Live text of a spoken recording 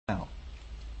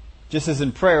Just as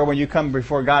in prayer, when you come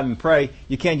before God and pray,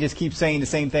 you can't just keep saying the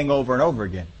same thing over and over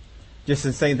again. Just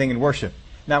the same thing in worship.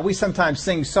 Now, we sometimes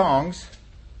sing songs.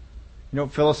 You know,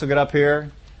 Phyllis will get up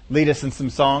here, lead us in some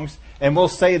songs, and we'll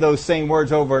say those same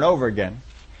words over and over again.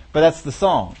 But that's the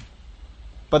song.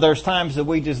 But there's times that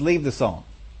we just leave the song.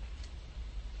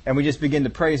 And we just begin to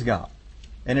praise God.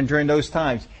 And then during those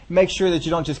times, make sure that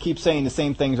you don't just keep saying the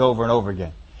same things over and over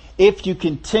again. If you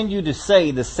continue to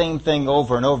say the same thing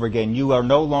over and over again, you are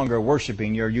no longer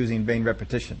worshiping, you're using vain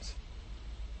repetitions.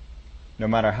 No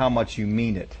matter how much you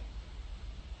mean it.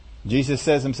 Jesus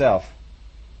says himself,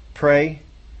 pray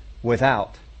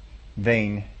without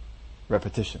vain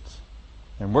repetitions.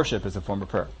 And worship is a form of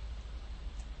prayer.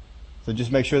 So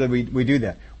just make sure that we do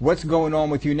that. What's going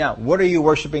on with you now? What are you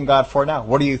worshiping God for now?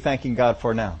 What are you thanking God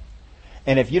for now?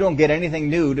 And if you don't get anything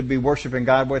new to be worshiping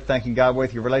God with, thanking God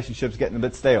with, your relationship's getting a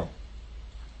bit stale.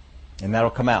 And that'll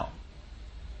come out.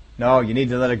 No, you need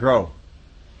to let it grow.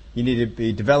 You need to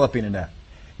be developing in that.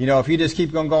 You know, if you just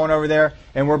keep going over there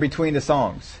and we're between the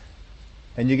songs,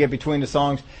 and you get between the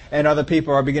songs and other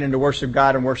people are beginning to worship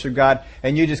God,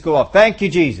 and you just go up, thank you,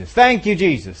 Jesus. Thank you,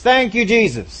 Jesus. Thank you,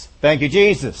 Jesus. Thank you,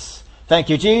 Jesus. Thank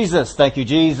you, Jesus. Thank you,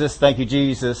 Jesus. Thank you,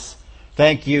 Jesus.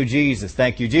 Thank you, Jesus.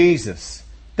 Thank you, Jesus.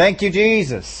 Thank you,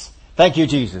 Jesus.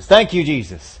 Thank you, Jesus. Thank you,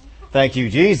 Jesus. Thank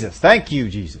you, Jesus. Thank you,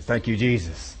 Jesus. Thank you,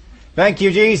 Jesus. Thank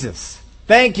you, Jesus.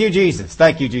 Thank you, Jesus.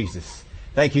 Thank you, Jesus.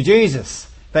 Thank you, Jesus.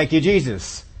 Thank you,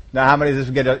 Jesus. Now, how many of this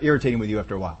will get irritating with you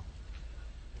after a while?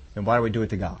 And why do we do it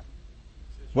to God?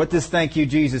 What does thank you,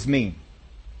 Jesus mean?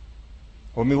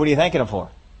 Well, what are you thanking Him for?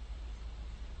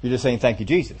 You're just saying thank you,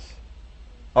 Jesus.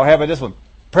 Oh, how about this one?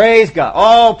 Praise God.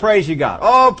 Oh, praise you, God.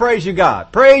 Oh, praise you,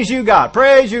 God. Praise you, God.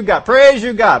 Praise you, God. Praise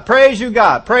you, God. Praise you,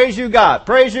 God. Praise you, God.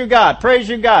 Praise you, God. Praise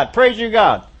you, God. Praise you,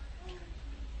 God.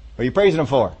 What are you praising Him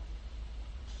for?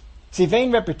 See,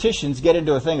 vain repetitions get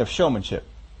into a thing of showmanship.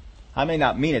 I may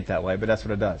not mean it that way, but that's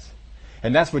what it does.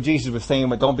 And that's what Jesus was saying,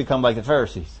 but don't become like the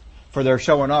Pharisees, for they're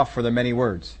showing off for their many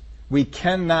words. We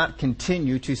cannot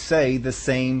continue to say the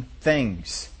same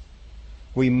things.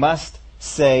 We must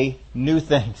say new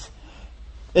things.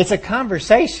 It's a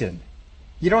conversation.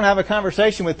 You don't have a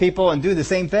conversation with people and do the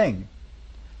same thing.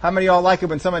 How many of y'all like it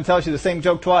when someone tells you the same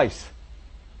joke twice?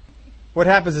 What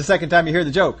happens the second time you hear the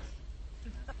joke?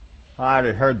 I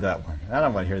already heard that one. I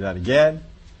don't want to hear that again.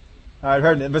 I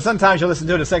heard it. But sometimes you'll listen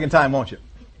to it a second time, won't you?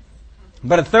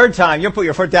 But a third time, you'll put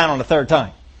your foot down on the third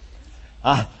time.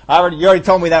 You already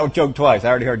told me that joke twice. I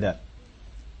already heard that.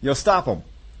 You'll stop them.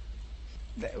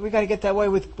 We got to get that way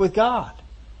with God.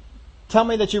 Tell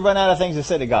me that you run out of things to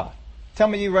say to God. Tell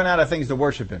me you run out of things to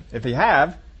worship Him. If you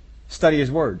have, study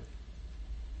His Word.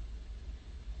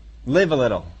 Live a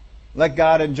little. Let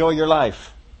God enjoy your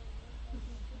life.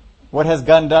 What has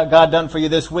God done for you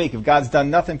this week? If God's done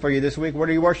nothing for you this week, what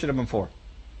are you worshiping Him for?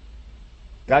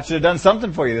 God should have done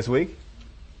something for you this week.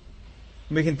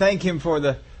 We can thank Him for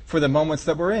the moments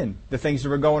that we're in, the things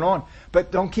that are going on.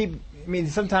 But don't keep,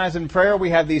 sometimes in prayer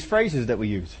we have these phrases that we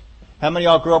use. How many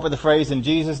of y'all grew up with the phrase, in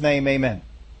Jesus' name, amen?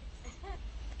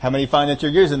 How many find that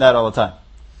you're using that all the time?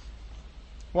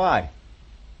 Why?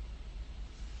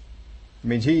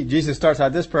 Jesus starts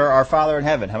out this prayer, our Father in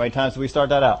heaven. How many times do we start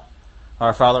that out?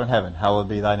 Our Father in heaven, hallowed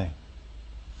be thy name.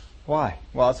 Why?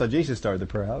 Well, that's how Jesus started the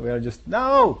prayer out. We ought to just,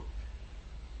 no!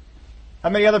 How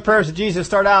many other prayers did Jesus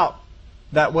start out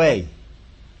that way?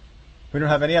 We don't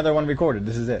have any other one recorded.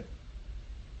 This is it.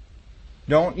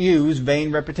 Don't use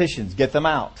vain repetitions. Get them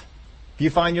out. If you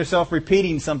find yourself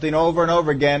repeating something over and over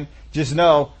again, just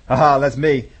know, that's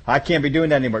me. I can't be doing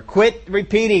that anymore. Quit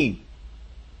repeating.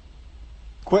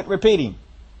 Quit repeating.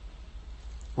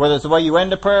 Whether it's the way you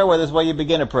end a prayer, whether it's the way you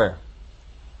begin a prayer.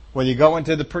 Whether you go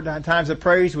into the times of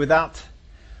praise without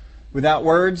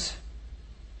words,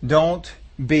 don't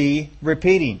be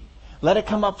repeating. Let it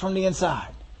come up from the inside.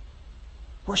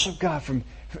 Worship God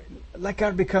let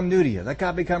God become new to you. Let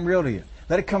God become real to you.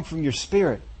 Let it come from your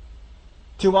spirit.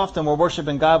 Too often we're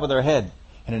worshiping God with our head.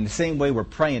 And in the same way we're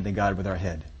praying to God with our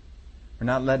head. We're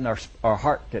not letting our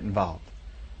heart get involved.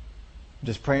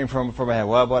 Just praying from my head.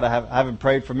 Well, but I haven't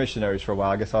prayed for missionaries for a while.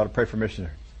 I guess I ought to pray for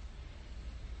missionaries.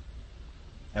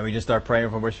 And we just start praying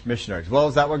for missionaries. Well,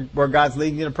 is that where God's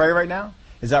leading you to pray right now?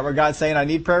 Is that where God's saying I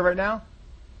need prayer right now?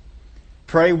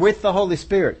 Pray with the Holy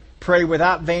Spirit. Pray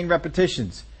without vain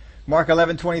repetitions. Mark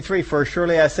 11:23, for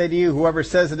surely I say to you, whoever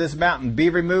says to this mountain, be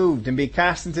removed and be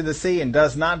cast into the sea, and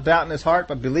does not doubt in his heart,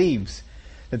 but believes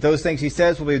that those things he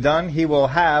says will be done, he will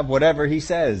have whatever he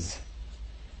says.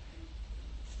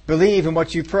 Believe in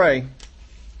what you pray,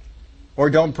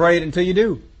 or don't pray it until you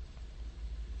do.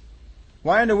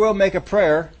 Why in the world make a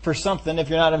prayer for something if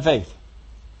you're not in faith?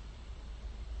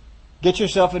 Get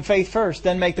yourself in faith first,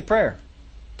 then make the prayer.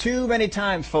 Too many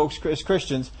times, folks, as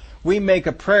Christians, we make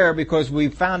a prayer because we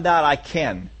found out I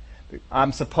can.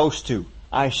 I'm supposed to.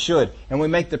 I should. And we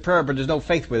make the prayer, but there's no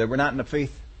faith with it. We're not in a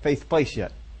faith place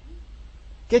yet.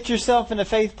 Get yourself in a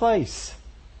faith place.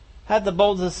 Have the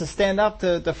boldness to stand up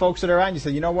to the folks that are around you and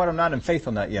say, you know what, I'm not in faith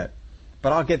on that yet.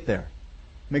 But I'll get there.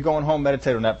 Let me go on home,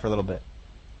 meditate on that for a little bit.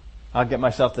 I'll get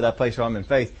myself to that place where I'm in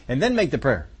faith. And then make the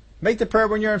prayer. Make the prayer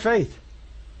when you're in faith.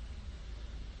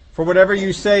 For whatever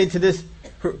you say to this,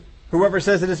 whoever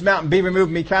says to this mountain, be removed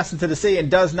and be cast into the sea,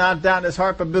 and does not doubt in his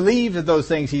heart, but believes that those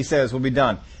things he says will be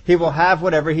done. He will have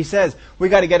whatever he says. We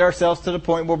got to get ourselves to the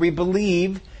point where we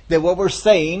believe that what we're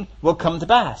saying will come to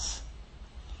pass.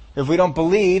 If we don't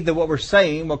believe that what we're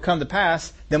saying will come to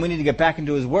pass, then we need to get back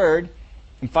into his word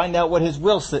and find out what his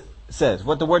will says,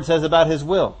 what the word says about his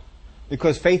will.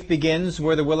 Because faith begins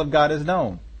where the will of God is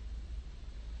known.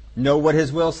 Know what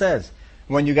his will says.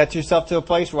 When you get yourself to a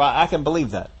place where I can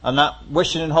believe that. I'm not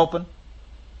wishing and hoping.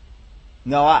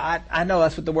 No, I know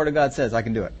that's what the word of God says. I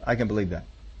can do it. I can believe that.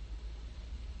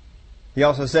 He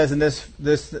also says in this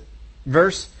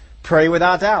verse, pray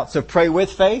without doubt. So pray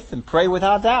with faith and pray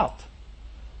without doubt.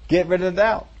 Get rid of the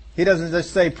doubt. He doesn't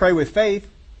just say pray with faith.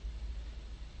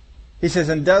 He says,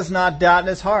 and does not doubt in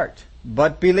his heart,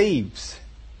 but believes.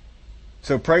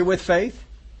 So pray with faith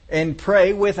and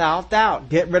pray without doubt.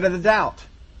 Get rid of the doubt.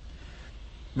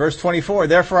 Verse 24,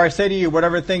 therefore I say to you,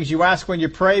 whatever things you ask when you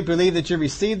pray, believe that you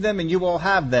receive them and you will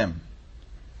have them.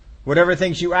 Whatever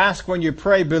things you ask when you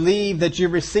pray, believe that you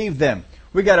receive them.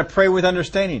 We got to pray with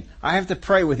understanding. I have to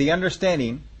pray with the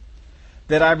understanding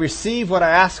that I receive what I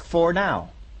ask for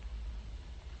now.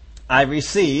 I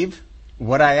receive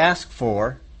what I ask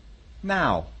for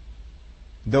now,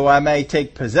 though I may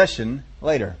take possession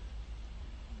later.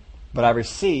 But I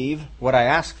receive what I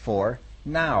ask for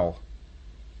now,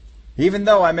 even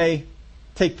though I may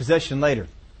take possession later.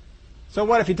 So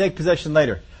what if you take possession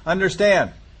later?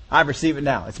 Understand, I receive it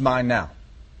now. It's mine now.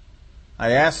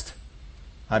 I asked,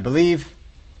 I believe,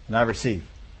 and I receive.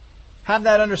 Have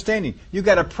that understanding. You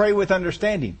got to pray with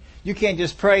understanding. You can't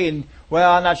just pray and,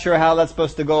 well, I'm not sure how that's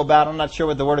supposed to go about. I'm not sure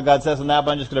what the Word of God says on that,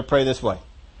 but I'm just going to pray this way.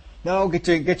 No,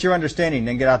 get your understanding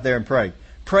and get out there and pray.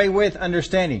 Pray with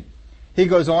understanding. He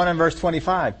goes on in verse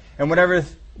 25. And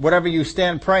whatever you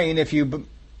stand praying, if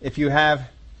you have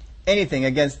anything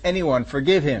against anyone,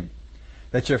 forgive him,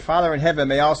 that your Father in heaven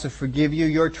may also forgive you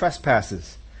your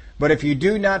trespasses. But if you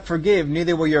do not forgive,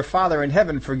 neither will your Father in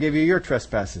heaven forgive you your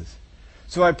trespasses.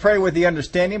 So I pray with the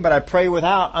understanding, but I pray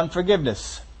without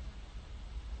unforgiveness.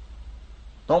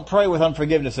 Don't pray with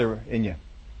unforgiveness in you.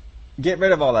 Get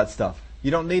rid of all that stuff.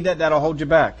 You don't need that. That'll hold you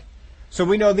back. So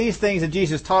we know these things that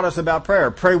Jesus taught us about prayer.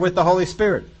 Pray with the Holy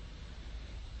Spirit.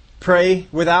 Pray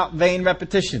without vain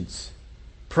repetitions.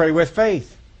 Pray with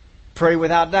faith. Pray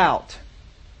without doubt.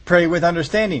 Pray with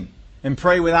understanding. And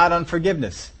pray without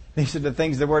unforgiveness. These are the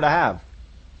things that we're to have.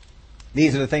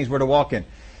 These are the things we're to walk in.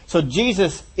 So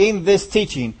Jesus, in this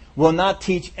teaching, will not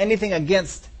teach anything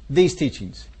against these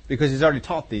teachings. Because He's already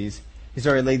taught these. He's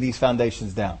already laid these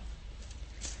foundations down.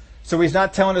 So He's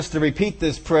not telling us to repeat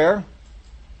this prayer.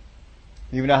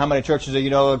 You know how many churches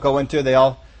that go into, they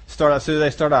all start out, as soon as they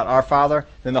start out, Our Father,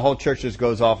 then the whole church just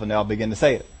goes off and they all begin to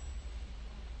say it.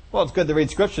 Well, it's good to read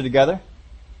Scripture together,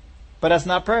 but that's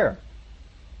not prayer.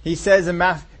 He says in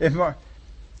Matthew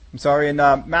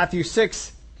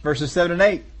 6, verses 7 and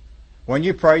 8, when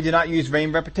you pray, do not use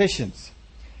vain repetitions.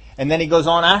 And then he goes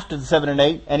on after the 7 and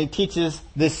 8, and he teaches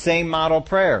this same model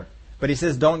prayer. But he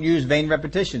says, don't use vain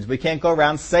repetitions. We can't go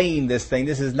around saying this thing.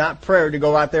 This is not prayer to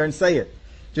go out there and say it.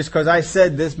 Just because I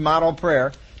said this model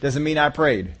prayer doesn't mean I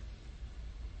prayed.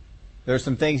 There's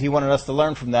some things he wanted us to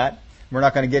learn from that. We're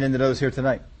not going to get into those here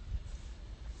tonight.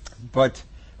 But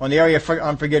on the area of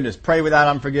unforgiveness, pray without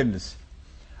unforgiveness.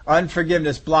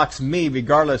 Unforgiveness blocks me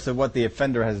regardless of what the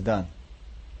offender has done.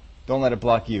 Don't let it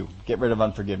block you. Get rid of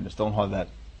unforgiveness. Don't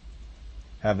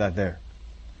have that there.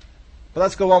 But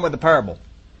let's go on with the parable.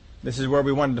 This is where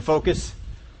we wanted to focus,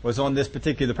 was on this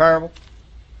particular parable.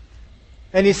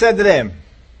 And he said to them,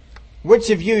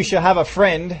 which of you shall have a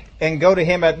friend and go to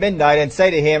him at midnight and say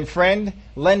to him, Friend,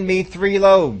 lend me 3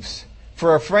 loaves,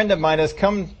 for a friend of mine has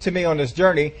come to me on this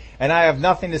journey, and I have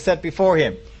nothing to set before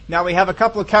him. Now we have a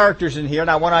couple of characters in here,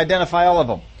 and I want to identify all of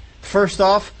them. First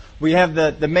off, we have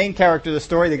the main character of the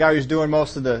story, the guy who's doing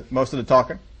most of the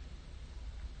talking.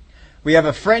 We have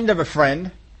a friend of a friend,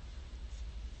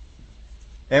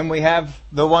 and we have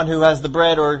the one who has the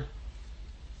bread, or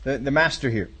the master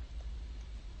here.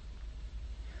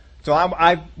 So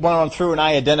I went on through and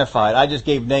I identified. I just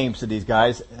gave names to these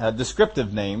guys,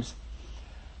 descriptive names.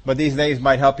 but these names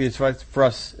might help you for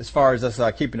us as far as us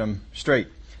keeping them straight.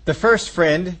 The first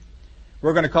friend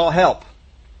we're going to call Help.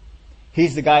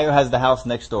 He's the guy who has the house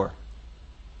next door.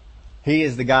 He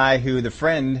is the guy who the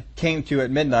friend came to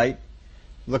at midnight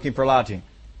looking for lodging.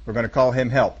 We're going to call him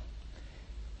Help.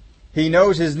 He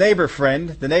knows his neighbor friend,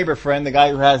 the guy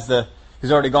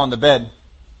who's already gone to bed.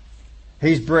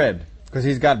 He's Bread, because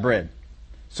he's got bread.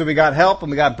 So we got Help and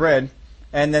we got Bread.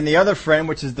 And then the other friend,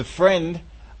 which is the friend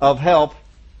of Help,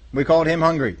 we called him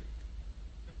Hungry.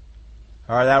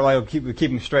 All right, that way we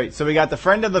keep him straight. So we got the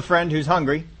friend of the friend who's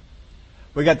hungry.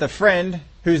 We got the friend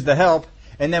who's the Help.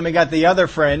 And then we got the other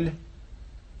friend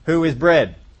who is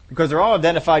Bread. Because they're all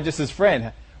identified just as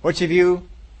friend. Which of you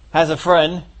has a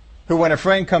friend who, when a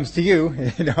friend comes to you,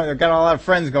 they've got a lot of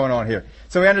friends going on here.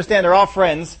 So we understand they're all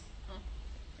friends.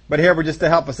 But here we're just to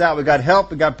help us out. We got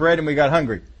Help, we got Bread, and we got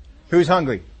Hungry. Who's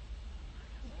hungry?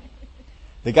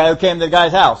 The guy who came to the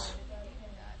guy's house.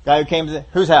 Guy who came to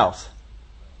whose house?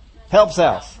 Help's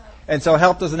house. And so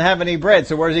Help doesn't have any bread,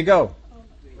 so where does he go?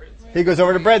 He goes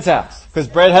over to Bread's house, because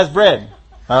Bread has bread.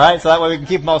 Alright, so that way we can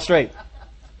keep them all straight.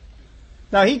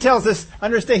 Now he tells us,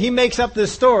 understand, he makes up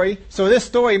this story, so this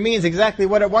story means exactly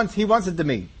what he wants it to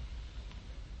mean.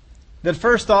 That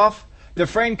first off, the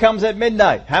friend comes at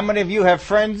midnight. How many of you have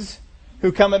friends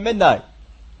who come at midnight?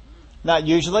 Not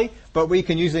usually, but we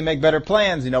can usually make better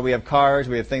plans. We have cars,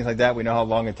 we have things like that. We know how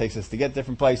long it takes us to get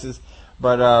different places.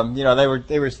 But,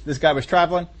 this guy was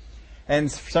traveling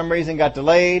and for some reason got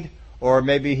delayed, or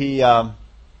maybe he,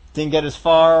 didn't get as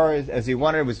far as he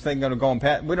wanted, was thinking of going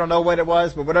past. We don't know what it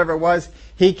was, but whatever it was,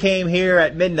 he came here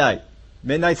at midnight.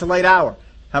 Midnight's a late hour.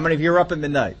 How many of you are up at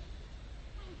midnight?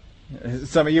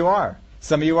 Some of you are.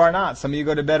 Some of you are not. Some of you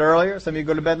go to bed earlier, some of you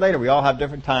go to bed later. We all have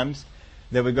different times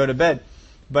that we go to bed.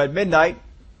 But midnight,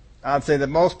 I'd say that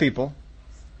most people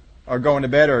are going to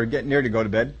bed or getting near to go to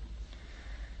bed.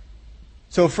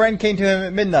 So a friend came to him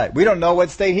at midnight. We don't know what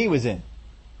state he was in.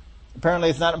 Apparently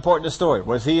it's not important to the story.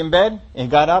 Was he in bed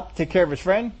and got up to take care of his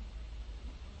friend?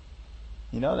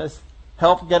 Does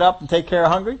Help get up and take care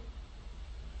of Hungry?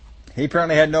 He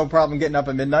apparently had no problem getting up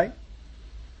at midnight.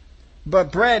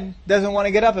 But Bread doesn't want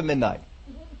to get up at midnight.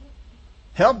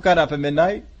 Help got up at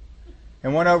midnight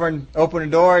and went over and opened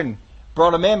the door and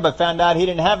brought him in, but found out he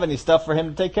didn't have any stuff for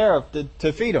him to take care of,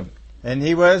 to feed him. And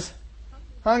he was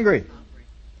hungry.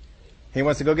 He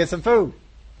wants to go get some food.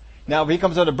 Now, if he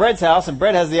comes over to Bread's house, and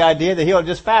Bread has the idea that he'll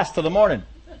just fast till the morning.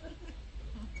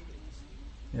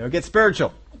 Get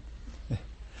spiritual.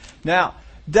 Now,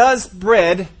 does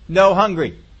Bread know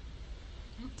Hungry?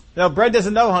 No, Bread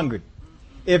doesn't know Hungry.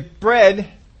 If Bread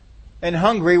and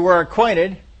Hungry were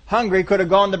acquainted, Hungry could have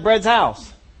gone to Bread's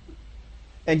house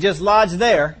and just lodged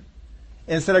there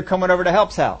instead of coming over to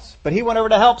Help's house. But he went over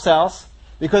to Help's house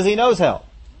because he knows Help.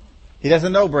 He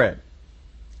doesn't know Bread.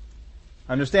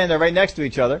 Understand, they're right next to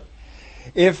each other.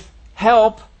 If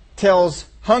Help tells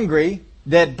Hungry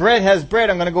that Bread has bread,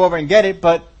 I'm going to go over and get it,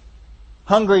 but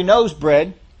Hungry knows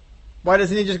Bread, why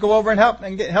doesn't he just go over and help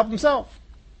himself?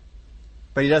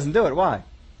 But he doesn't do it. Why?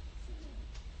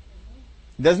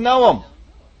 He doesn't know him.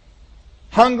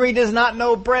 Hungry does not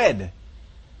know Bread.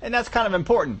 And that's kind of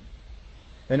important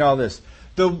in all this.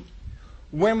 We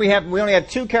only have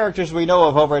two characters we know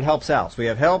of over at Help's house. We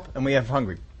have Help and we have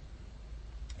Hungry.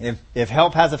 If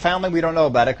Help has a family, we don't know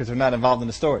about it because they're not involved in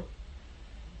the story.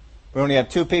 We only have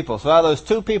two people. So out of those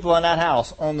two people in that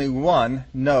house, only one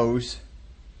knows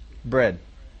Bread.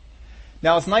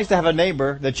 Now, it's nice to have a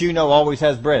neighbor that you know always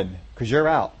has bread because you're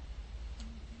out.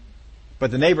 But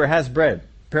the neighbor has bread.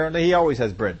 Apparently, he always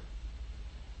has bread.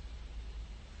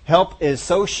 Help is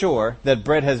so sure that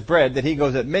Bread has bread that he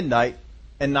goes at midnight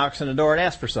and knocks on the door and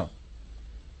asks for some.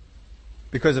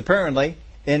 Because apparently,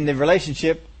 in the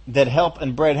relationship that Help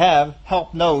and Bread have,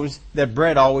 Help knows that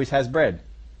Bread always has bread.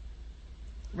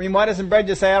 I mean, why doesn't Bread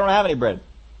just say, I don't have any bread?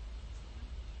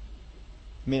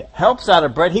 I mean, Help's out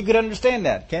of bread. He could understand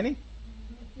that, can he?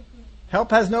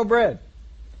 Help has no bread.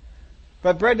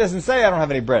 But Bread doesn't say, I don't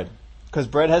have any bread. Because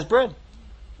Bread has bread.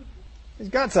 He's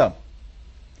got some.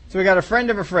 So we got a friend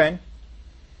of a friend.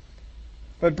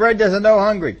 But Bread doesn't know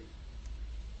Hungry.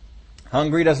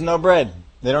 Hungry doesn't know Bread.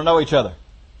 They don't know each other.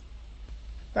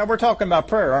 Now we're talking about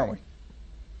prayer, aren't we?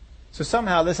 So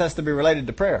somehow this has to be related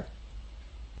to prayer.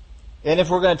 And if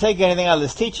we're going to take anything out of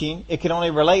this teaching, it can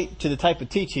only relate to the type of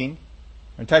teaching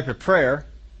or type of prayer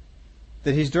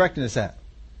that he's directing us at.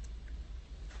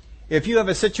 If you have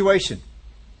a situation,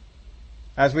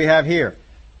 as we have here,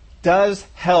 does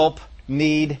Help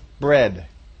need bread?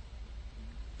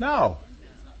 No.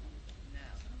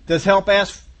 Does Help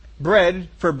ask bread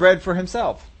for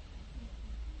himself?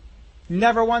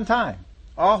 Never one time.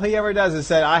 All he ever does is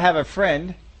say, I have a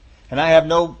friend and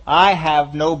I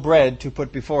have no bread to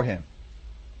put before him.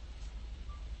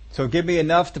 So give me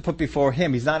enough to put before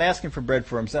him. He's not asking for bread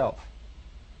for himself.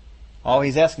 All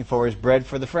he's asking for is bread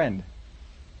for the friend,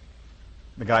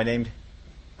 the guy named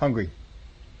hungry.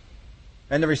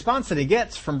 And the response that he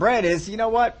gets from bread is, you know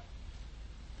what?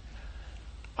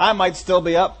 I might still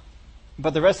be up,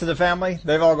 but the rest of the family,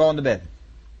 they've all gone to bed.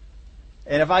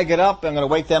 And if I get up, I'm going to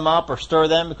wake them up or stir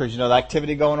them because, the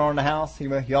activity going on in the house.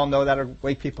 You all know that'll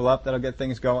wake people up. That'll get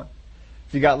things going.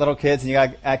 If you got little kids and you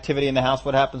got activity in the house,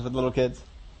 what happens with little kids?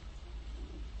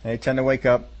 They tend to wake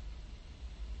up.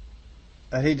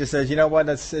 And he just says, you know what?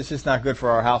 It's just not good for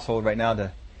our household right now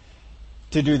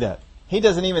to do that. He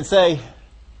doesn't even say,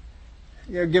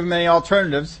 give them any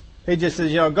alternatives. He just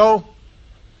says, go,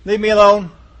 leave me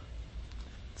alone.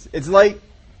 It's late.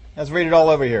 Let's read it all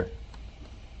over here.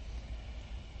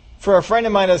 For a friend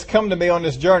of mine has come to me on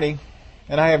this journey,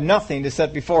 and I have nothing to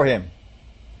set before him.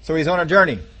 So he's on a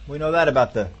journey. We know that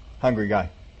about the hungry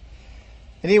guy.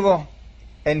 And he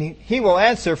will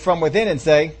answer from within and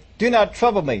say, do not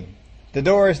trouble me. The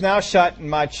door is now shut, and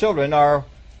my children are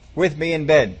with me in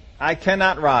bed. I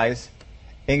cannot rise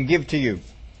and give to you.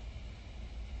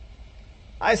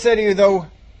 I say to you, though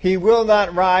he will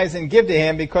not rise and give to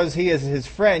him because he is his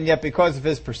friend, yet because of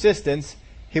his persistence,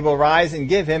 he will rise and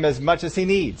give him as much as he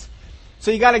needs. So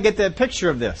you got to get the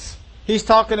picture of this. He's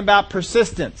talking about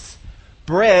persistence.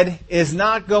 Bread is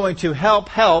not going to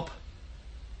help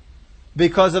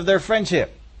because of their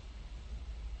friendship.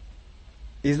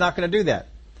 He's not going to do that.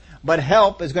 But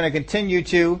help is going to continue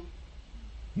to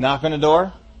knock on the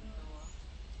door.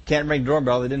 Can't ring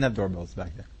doorbell. They didn't have doorbells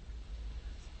back then.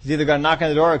 He's either going to knock on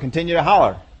the door or continue to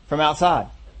holler from outside.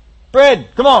 Bread!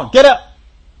 Come on, get up!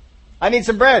 I need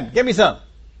some bread. Give me some.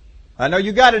 I know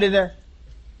you got it in there.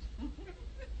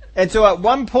 And so at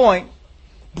one point,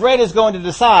 bread is going to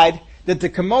decide that the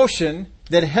commotion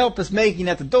that help is making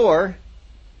at the door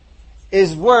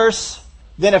is worse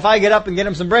than if I get up and get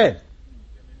him some bread.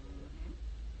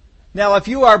 Now, if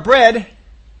you are bread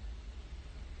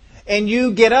and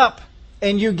you get up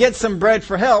and you get some bread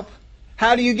for help,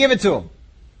 how do you give it to him?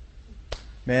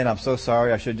 Man, I'm so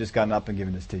sorry. I should have just gotten up and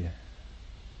given this to you. Is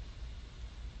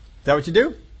that what you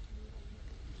do?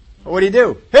 What do you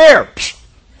do? Here!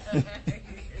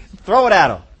 Throw it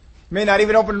at him. May not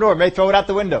even open the door. May throw it out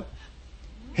the window.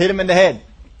 Hit him in the head.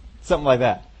 Something like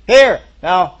that. Here!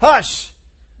 Now, hush!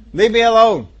 Leave me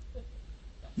alone.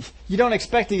 You don't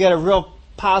expect to get a real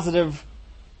positive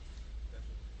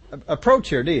approach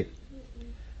here, do you?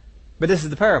 But this is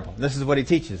the parable. This is what he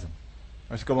teaches them.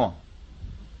 Let's go on.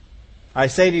 I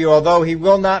say to you, although he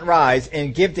will not rise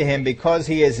and give to him because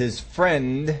he is his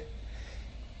friend,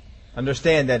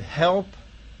 understand that help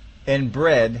and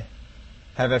bread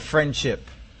have a friendship.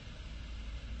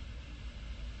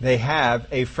 They have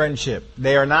a friendship.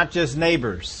 They are not just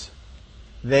neighbors.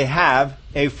 They have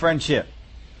a friendship.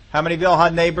 How many of y'all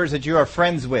have neighbors that you are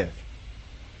friends with?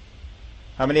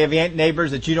 How many of you have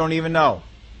neighbors that you don't even know?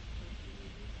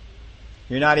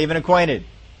 You're not even acquainted.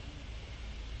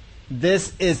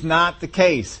 This is not the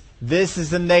case. This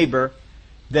is a neighbor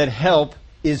that help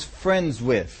is friends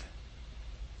with.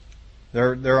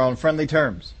 They're on friendly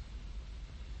terms.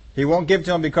 He won't give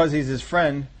to him because he's his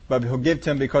friend, but he'll give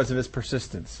to him because of his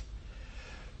persistence.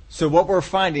 So what we're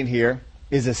finding here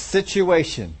is a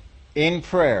situation in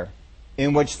prayer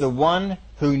in which the one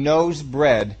who knows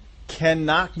bread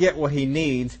cannot get what he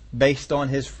needs based on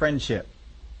his friendship.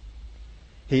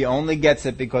 He only gets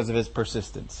it because of his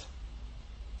persistence.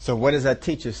 So what does that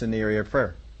teach us in the area of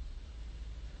prayer?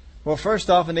 Well, first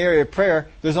off, in the area of prayer,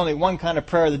 there's only one kind of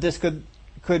prayer that this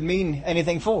could mean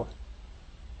anything for.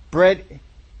 Bread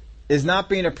is not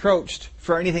being approached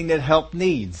for anything that help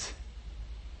needs.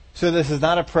 So this is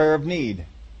not a prayer of need.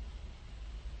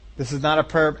 This is not a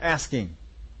prayer of asking.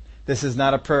 This is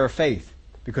not a prayer of faith.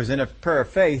 Because in a prayer of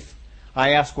faith,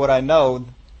 I ask what I know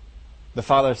the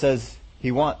Father says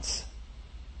He wants.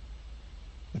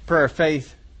 The prayer of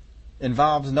faith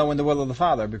involves knowing the will of the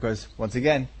Father because, once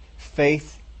again,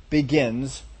 faith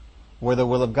begins where the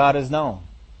will of God is known.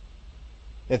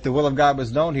 If the will of God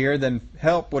was known here, then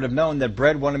help would have known that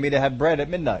bread wanted me to have bread at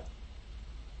midnight.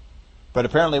 But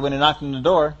apparently when he knocked on the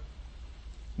door,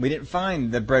 we didn't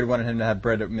find that bread wanted him to have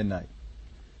bread at midnight.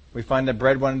 We find that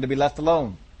bread wanted to be left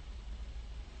alone.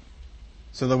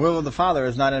 So the will of the Father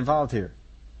is not involved here.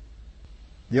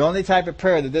 The only type of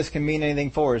prayer that this can mean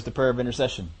anything for is the prayer of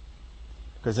intercession.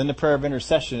 Because in the prayer of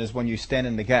intercession is when you stand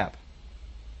in the gap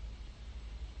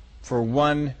for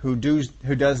one who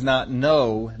does not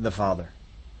know the Father,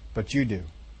 but you do.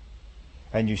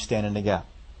 And you stand in the gap.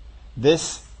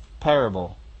 This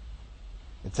parable,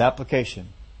 its application,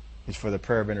 is for the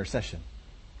prayer of intercession.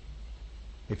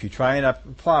 If you try and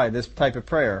apply this type of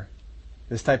prayer,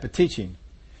 this type of teaching,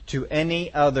 to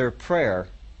any other prayer,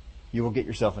 you will get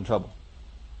yourself in trouble.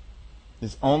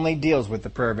 This only deals with the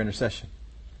prayer of intercession.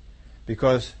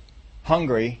 Because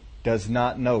hungry does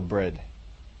not know bread.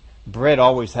 Bread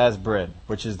always has bread,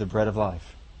 which is the bread of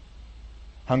life.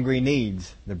 Hungry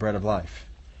needs the bread of life.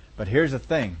 But here's the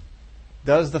thing.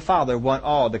 Does the Father want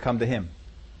all to come to Him?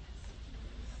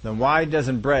 Then why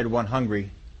doesn't bread want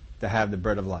hungry to have the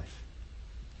bread of life?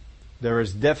 There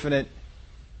is definite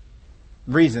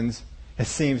reasons. It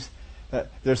seems that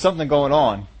there's something going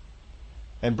on,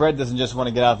 and bread doesn't just want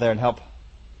to get out there and help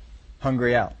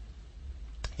hungry out.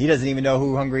 He doesn't even know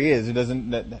who hungry is. He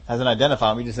hasn't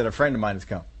identified him. He just said a friend of mine has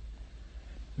come.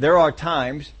 There are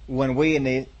times when we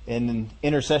in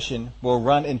intercession will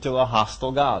run into a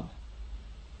hostile God.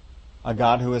 A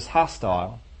God who is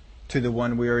hostile to the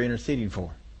one we are interceding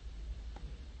for.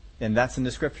 And that's in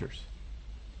the Scriptures.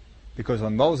 Because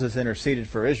when Moses interceded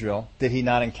for Israel, did he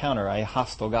not encounter a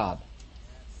hostile God?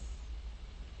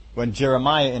 When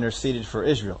Jeremiah interceded for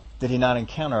Israel, did he not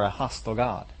encounter a hostile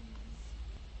God?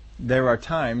 There are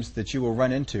times that you will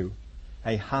run into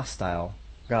a hostile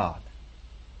God.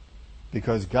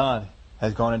 Because God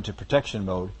has gone into protection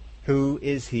mode. Who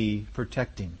is He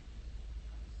protecting?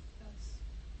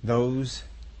 Those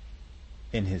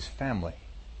in His family.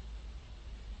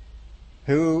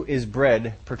 Who is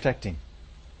bread protecting?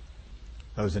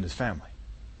 Those in His family.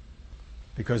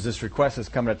 Because this request has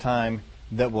come at a time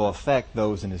that will affect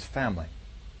those in His family.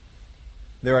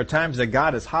 There are times that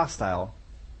God is hostile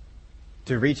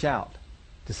to reach out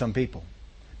to some people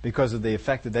because of the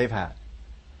effect that they've had.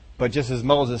 But just as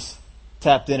Moses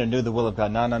tapped in and knew the will of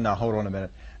God, no, hold on a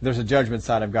minute. There's a judgment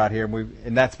side of God here,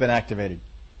 and that's been activated.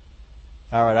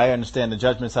 All right, I understand the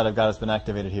judgment side of God has been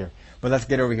activated here. But let's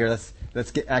get over here.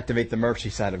 Let's activate the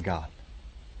mercy side of God.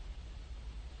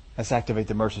 Let's activate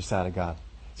the mercy side of God.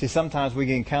 See, sometimes we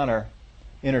can encounter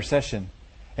intercession,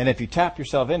 and if you tap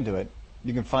yourself into it,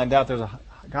 you can find out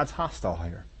God's hostile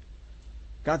here.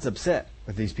 God's upset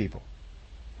with these people.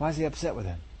 Why is He upset with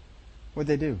them? What'd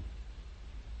they do?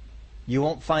 You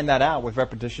won't find that out with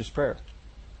repetitious prayer.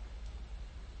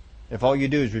 If all you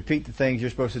do is repeat the things you're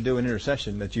supposed to do in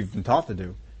intercession that you've been taught to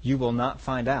do, you will not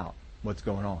find out what's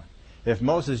going on. If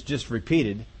Moses just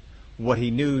repeated what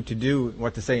he knew to do,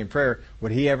 what to say in prayer,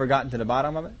 would he ever gotten to the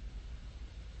bottom of it?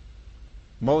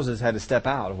 Moses had to step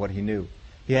out of what he knew.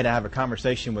 He had to have a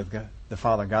conversation with God, the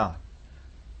Father God.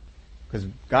 Because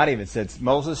God even said,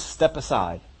 Moses, step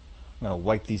aside. I'm going to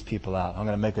wipe these people out. I'm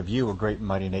going to make of you a great and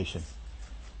mighty nation.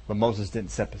 But Moses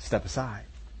didn't step aside.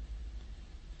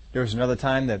 There was another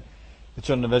time that the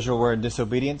children of Israel were in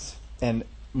disobedience, and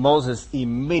Moses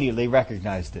immediately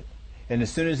recognized it. And as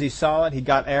soon as he saw it, he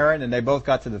got Aaron, and they both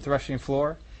got to the threshing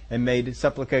floor and made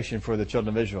supplication for the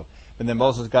children of Israel. But then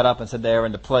Moses got up and said to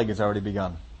Aaron, the plague has already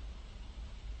begun.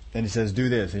 And he says, do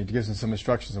this. And he gives them some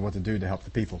instructions on what to do to help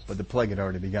the people. But the plague had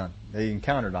already begun. They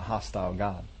encountered a hostile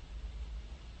God.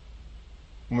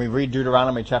 When we read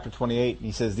Deuteronomy chapter 28,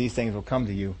 he says, these things will come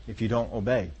to you if you don't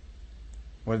obey.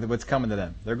 What's coming to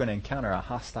them? They're going to encounter a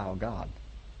hostile God.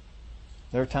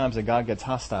 There are times that God gets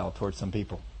hostile towards some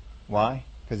people. Why?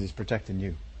 Because He's protecting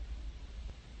you.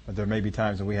 But there may be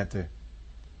times that we have to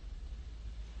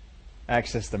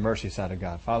access the mercy side of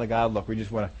God. Father God, look, we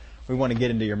want to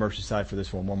get into your mercy side for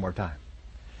this one more time.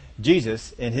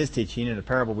 Jesus, in His teaching, in the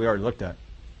parable we already looked at,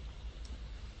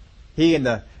 He and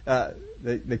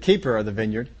the keeper of the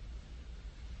vineyard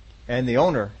and the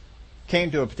owner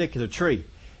came to a particular tree.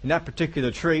 And that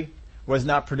particular tree was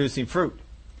not producing fruit.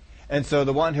 And so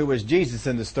the one who was Jesus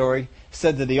in the story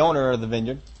said to the owner of the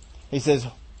vineyard, he says,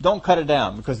 don't cut it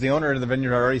down, because the owner of the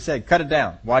vineyard already said, cut it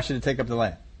down. Why should it take up the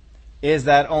land? Is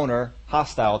that owner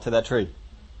hostile to that tree?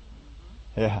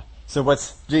 Yeah. So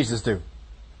what's Jesus do?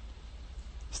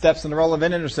 Steps in the role of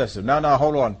an intercessor. No,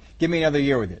 hold on. Give me another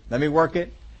year with it. Let me work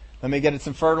it. Let me get it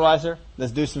some fertilizer.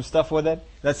 Let's do some stuff with it.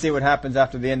 Let's see what happens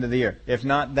after the end of the year. If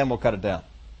not, then we'll cut it down.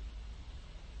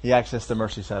 He accessed the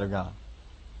mercy side of God.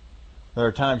 There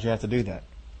are times you have to do that.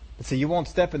 But see, you won't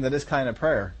step into this kind of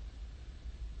prayer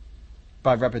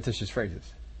by repetitious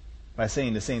phrases, by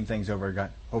saying the same things over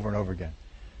and over again,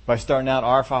 by starting out,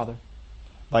 Our Father,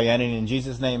 by ending in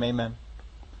Jesus' name, Amen,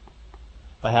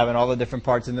 by having all the different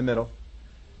parts in the middle.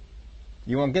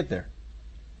 You won't get there.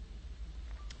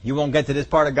 You won't get to this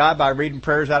part of God by reading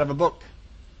prayers out of a book.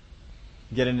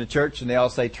 You get into church and they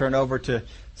all say, turn over to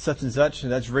such and such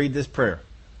and let's read this prayer.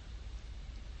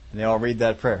 And they all read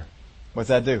that prayer. What's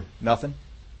that do? Nothing?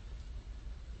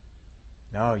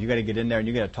 No, you got to get in there and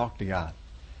you got to talk to God.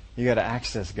 You got to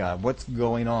access God. What's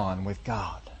going on with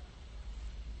God?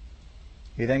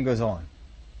 He then goes on.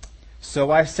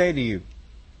 So I say to you,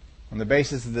 on the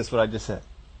basis of this, what I just said.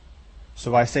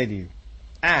 So I say to you,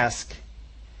 ask,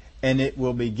 and it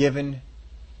will be given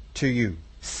to you.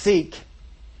 Seek,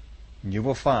 and you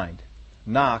will find.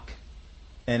 Knock,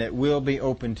 and it will be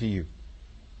open to you.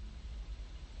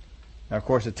 Now, of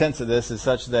course, the tense of this is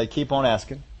such that keep on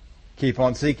asking, keep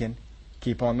on seeking,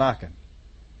 keep on knocking.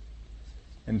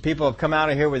 And people have come out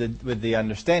of here with the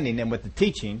understanding and with the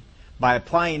teaching by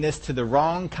applying this to the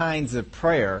wrong kinds of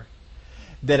prayer,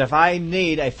 that if I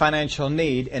need a financial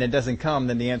need and it doesn't come,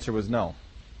 then the answer was no.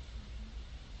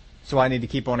 So I need to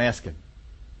keep on asking.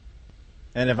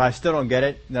 And if I still don't get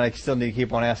it, then I still need to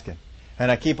keep on asking. And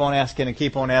I keep on asking and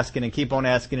keep on asking and keep on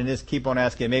asking and just keep on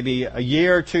asking. Maybe a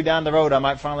year or two down the road, I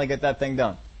might finally get that thing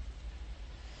done.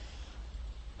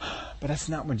 But that's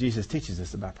not when Jesus teaches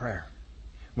us about prayer.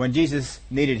 When Jesus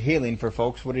needed healing for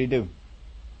folks, what did he do?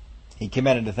 He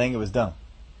commanded the thing, it was done.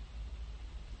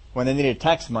 When they needed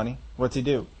tax money, what's he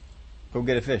do? Go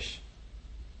get a fish.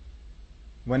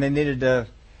 When they needed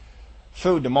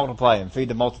food to multiply and feed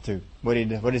the multitude, what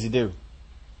does he do?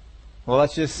 Well,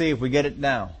 let's just see if we get it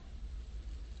now.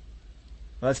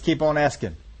 Let's keep on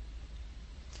asking.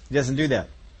 He doesn't do that.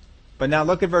 But now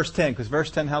look at verse 10, because verse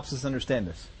 10 helps us understand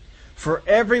this. For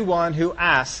everyone who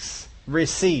asks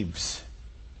receives,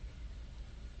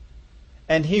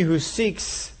 and he who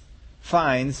seeks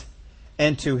finds,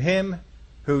 and to him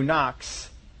who knocks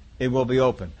it will be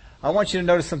open. I want you to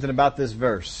notice something about this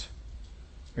verse.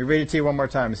 Let me read it to you one more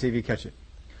time and see if you catch it.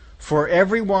 For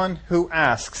everyone who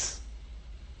asks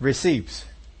receives,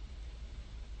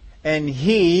 and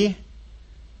he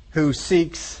who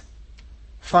seeks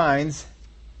finds,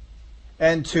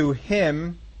 and to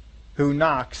him who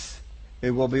knocks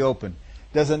it will be open.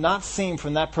 Does it not seem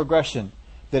from that progression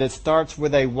that it starts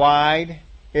with a wide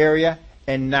area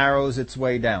and narrows its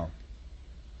way down?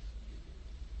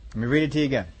 Let me read it to you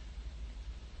again.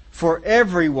 For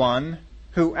everyone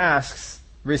who asks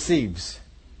receives,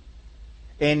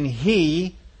 and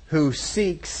he who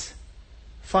seeks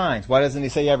finds. Why doesn't he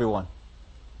say everyone?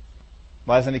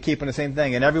 Why doesn't he keep on the same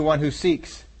thing? And everyone who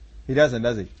seeks. He doesn't,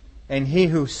 does he? And he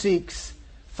who seeks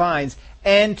finds,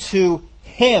 and to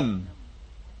him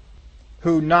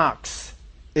who knocks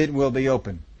it will be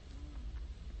open.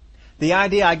 The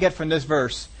idea I get from this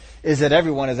verse is that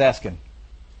everyone is asking.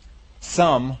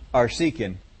 Some are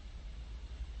seeking,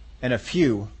 and a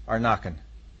few are knocking.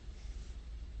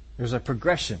 There's a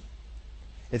progression.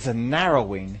 It's a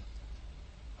narrowing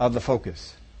of the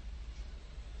focus.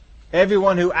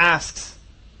 Everyone who asks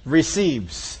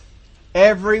receives.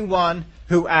 Everyone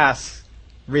who asks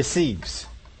receives.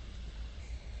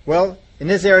 Well, in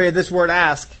this area, this word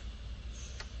ask,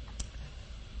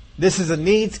 this is a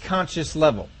needs-conscious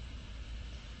level.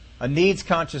 A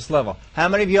needs-conscious level. How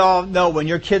many of you all know when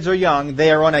your kids are young,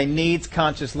 they are on a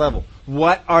needs-conscious level?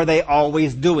 What are they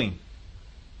always doing?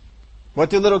 What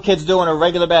do little kids do on a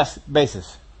regular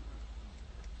basis?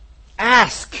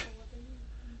 Ask.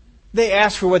 They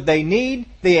ask for what they need.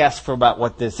 They ask for about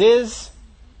what this is.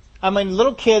 I mean,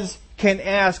 little kids can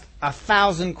ask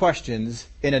 1,000 questions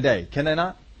in a day. Can they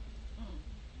not?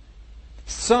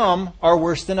 Some are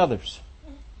worse than others.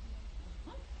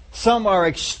 Some are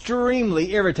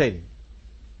extremely irritating.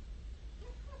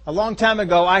 A long time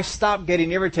ago, I stopped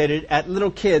getting irritated at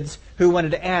little kids who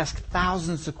wanted to ask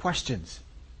thousands of questions.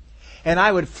 And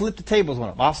I would flip the tables on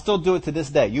them. I'll still do it to this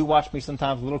day. You watch me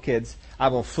sometimes with little kids. I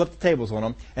will flip the tables on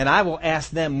them, and I will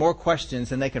ask them more questions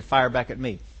than they can fire back at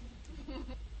me.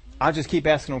 I'll just keep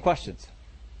asking them questions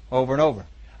over and over.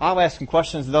 I'll ask them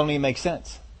questions that don't even make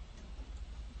sense.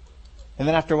 And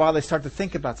then after a while, they start to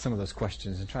think about some of those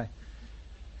questions and try.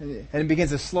 And it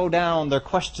begins to slow down their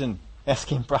question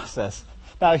asking process.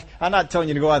 Now, I'm not telling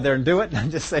you to go out there and do it.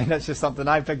 I'm just saying that's just something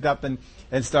I picked up and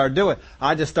started doing.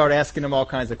 I just started asking them all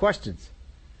kinds of questions.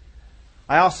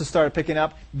 I also started picking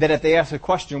up that if they ask a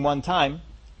question one time,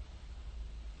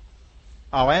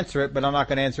 I'll answer it, but I'm not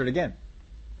going to answer it again.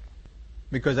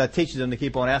 Because that teaches them to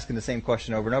keep on asking the same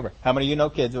question over and over. How many of you know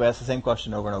kids who ask the same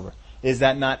question over and over? Is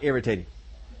that not irritating?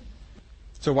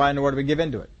 So why in the world do we give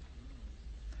in to it?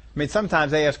 I mean,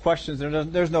 sometimes they ask questions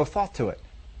and there's no thought to it.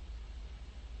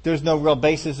 There's no real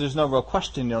basis. There's no real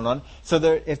question on it. So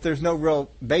if there's no real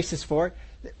basis for it,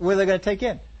 what are they going to take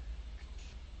in?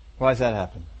 Why does that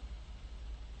happen?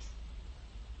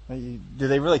 Do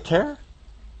they really care?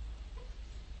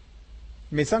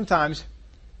 I mean, sometimes,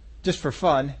 just for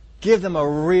fun, give them a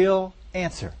real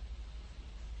answer.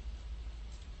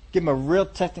 Give them a real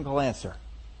technical answer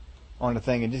on the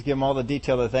thing and just give them all the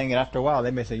detail of the thing. And after a while,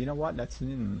 they may say, you know what? That's.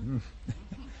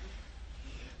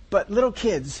 But little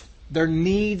kids, their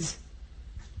needs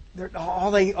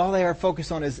all they are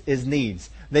focused on is needs.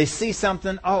 They see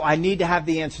something. Oh, I need to have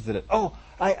the answer to that. Oh,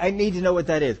 I need to know what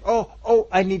that is. Oh,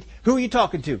 who are you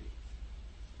talking to?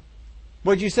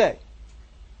 What'd you say?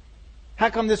 How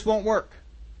come this won't work?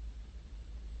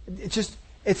 It's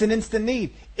an instant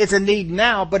need. It's a need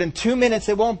now, but in 2 minutes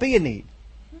it won't be a need.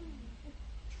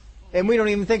 And we don't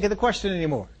even think of the question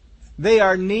anymore. They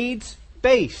are needs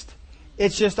based.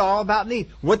 It's just all about need.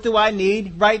 What do I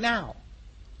need right now?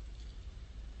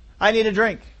 I need a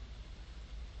drink.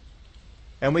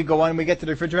 And we go on and we get to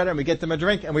the refrigerator and we get them a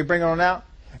drink and we bring it on out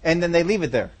and then they leave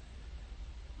it there.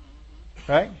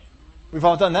 Right? We've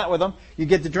all done that with them. You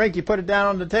get the drink, you put it down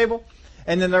on the table,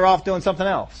 and then they're off doing something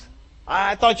else.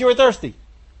 I thought you were thirsty.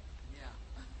 Yeah.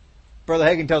 Brother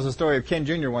Hagin tells the story of Ken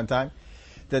Jr. one time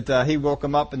that he woke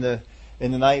him up in the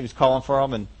night. He was calling for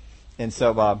him, and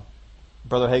so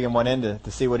Brother Hagin went in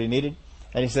to see what he needed,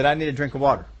 and he said, "I need a drink of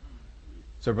water."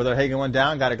 So Brother Hagin went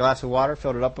down, got a glass of water,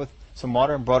 filled it up with some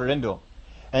water, and brought it into him.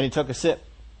 And he took a sip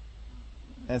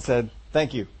and said,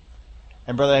 "Thank you."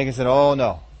 And Brother Hagin said, "Oh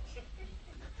no.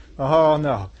 Oh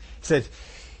no." He said,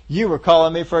 "You were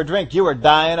calling me for a drink. You were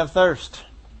dying of thirst."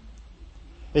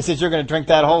 He said, "You're going to drink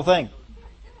that whole thing."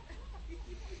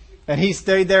 And he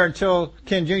stayed there until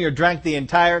Ken Jr. drank the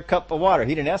entire cup of water.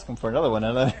 He didn't ask him for another one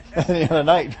the other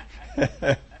night.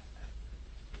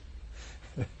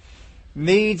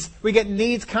 Needs, we get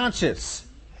needs conscious.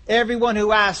 Everyone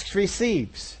who asks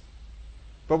receives.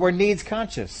 But we're needs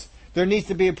conscious. There needs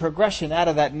to be a progression out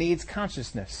of that needs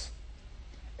consciousness.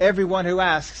 Everyone who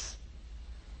asks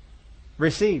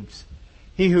receives.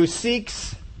 He who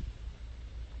seeks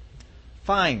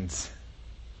finds.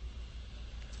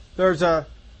 There's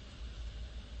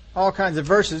all kinds of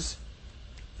verses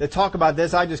that talk about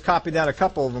this. I just copied down a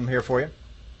couple of them here for you.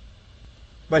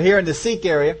 But here in the seek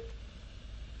area,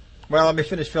 well, let me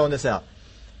finish filling this out.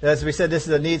 As we said, this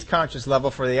is a needs conscious level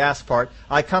for the ask part.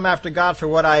 I come after God for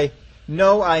what I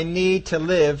know I need to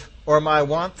live, or my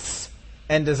wants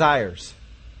and desires.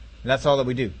 And that's all that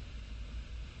we do.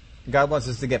 God wants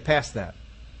us to get past that.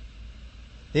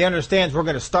 He understands we're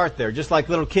going to start there. Just like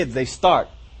little kids, they start.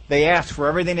 They ask for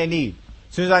everything they need.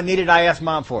 As soon as I need it, I ask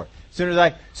Mom for it. As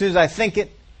soon as I think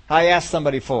it, I ask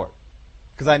somebody for it.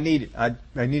 Because I need it. I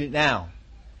need it now.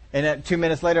 And then 2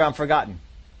 minutes later, I'm forgotten.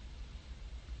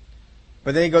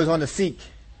 But then he goes on to seek.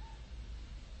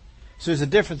 So there's a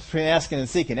difference between asking and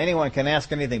seeking. Anyone can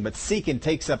ask anything, but seeking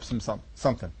takes up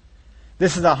something.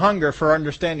 This is a hunger for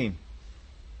understanding.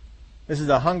 This is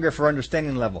a hunger for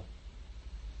understanding level.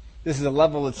 This is a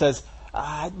level that says,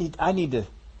 I need to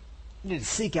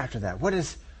seek after that.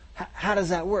 How does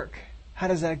that work? How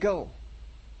does that go?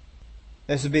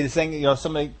 This would be the thing, a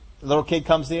little kid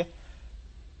comes to you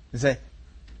and say,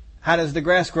 "How does the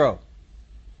grass grow?"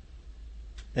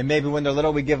 And maybe when they're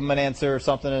little, we give them an answer or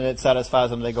something and it satisfies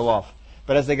them, they go off.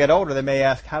 But as they get older, they may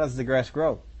ask, "How does the grass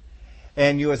grow?"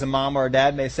 And you as a mom or a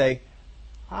dad may say,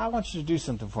 "I want you to do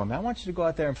something for me. I want you to go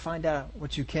out there and find out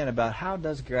what you can about how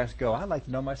does grass grow. I'd like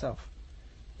to know myself."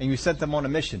 And you set them on a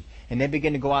mission. And they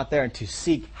begin to go out there and to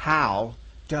seek how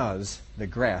does the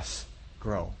grass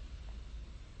grow.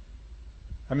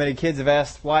 How many kids have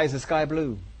asked, "Why is the sky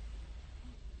blue?"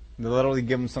 They literally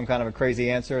give them some kind of a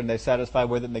crazy answer and they're satisfied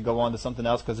with it and they go on to something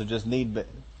else because they're just need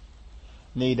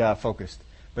focused.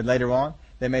 But later on,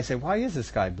 they may say, "Why is the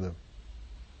sky blue?"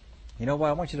 You know what?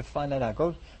 I want you to find that out.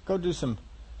 Go do some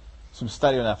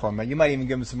study on that for me. You might even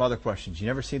give them some other questions. You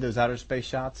never see those outer space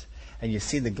shots and you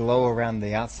see the glow around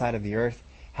the outside of the earth,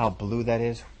 how blue that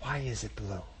is? Why is it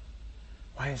blue?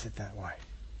 Why is it that way?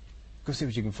 Go see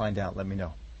what you can find out. Let me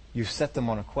know. You've set them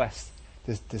on a quest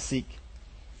to seek,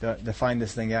 to find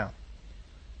this thing out.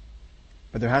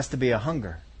 But there has to be a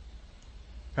hunger.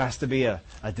 There has to be a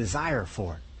desire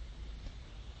for it.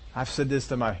 I've said this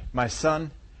to my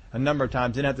son a number of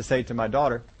times. Didn't have to say it to my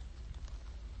daughter.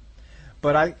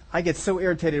 But I get so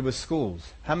irritated with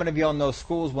schools. How many of y'all know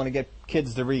schools want to get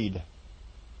kids to read?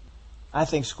 I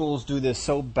think schools do this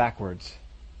so backwards.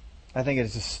 I think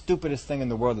it's the stupidest thing in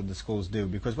the world that the schools do.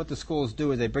 Because what the schools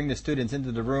do is they bring the students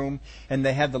into the room and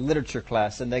they have the literature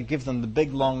class and they give them the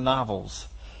big long novels.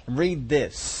 And read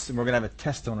this, and we're going to have a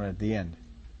test on it at the end.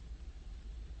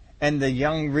 And the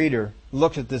young reader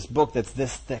looks at this book that's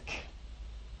this thick.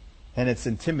 And it's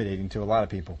intimidating to a lot of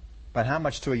people. But how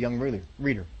much to a young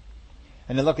reader?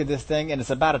 And they look at this thing and it's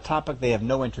about a topic they have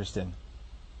no interest in.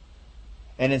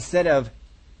 And instead of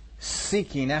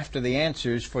seeking after the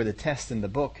answers for the test in the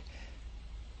book,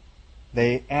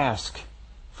 they ask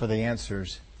for the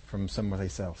answers from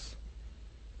someplace else.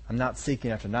 I'm not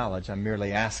seeking after knowledge. I'm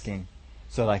merely asking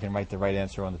so that I can write the right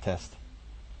answer on the test.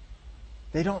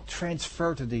 They don't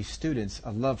transfer to these students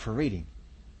a love for reading.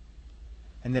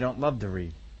 and they don't love to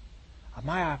read.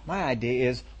 My idea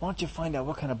is, why don't you find out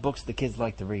what kind of books the kids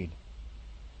like to read?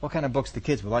 What kind of books the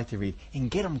kids would like to read, and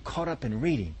get them caught up in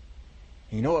reading.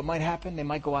 And you know what might happen? They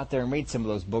might go out there and read some of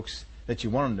those books that you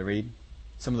want them to read.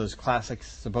 Some of those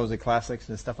classics, supposed classics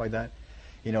and stuff like that.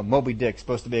 You know, Moby Dick,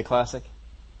 supposed to be a classic.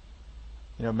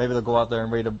 You know, maybe they'll go out there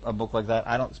and read a book like that.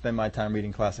 I don't spend my time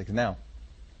reading classics now.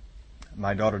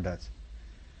 My daughter does.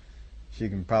 She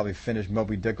can probably finish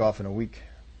Moby Dick off in a week.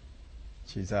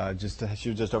 She was just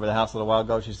over the house a little while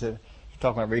ago. She said,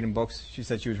 talking about reading books. She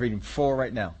said she was reading 4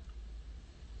 right now.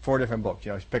 4 different books.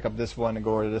 You know, she pick up this one and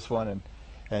go over to this one,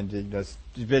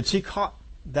 but she caught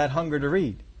that hunger to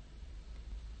read.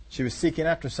 She was seeking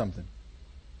after something,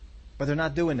 but they're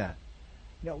not doing that.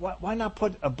 You know, why not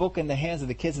put a book in the hands of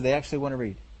the kids that they actually want to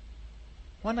read?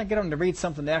 Why not get them to read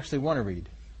something they actually want to read,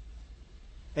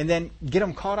 and then get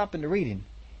them caught up in the reading,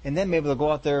 and then maybe they'll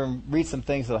go out there and read some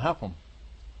things that'll help them.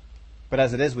 But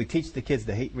as it is, we teach the kids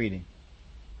to hate reading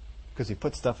because we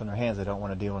put stuff in their hands they don't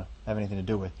want to have anything to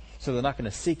do with. So they're not going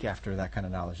to seek after that kind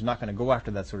of knowledge. They're not going to go after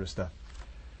that sort of stuff.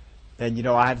 And you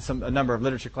know, I had a number of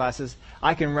literature classes.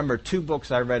 I can remember 2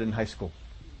 books I read in high school.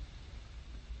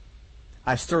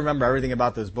 I still remember everything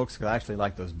about those books because I actually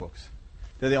like those books.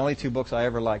 They're the only 2 books I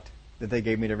ever liked that they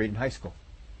gave me to read in high school.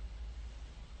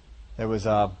 There was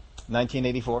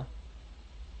 1984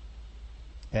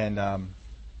 and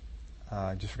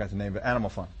I just forgot the name of it, Animal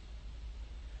Farm.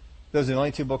 Those are the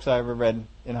only 2 books I ever read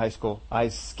in high school. I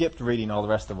skipped reading all the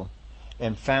rest of them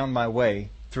and found my way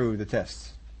through the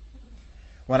tests.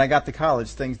 When I got to college,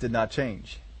 things did not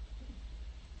change.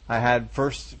 I had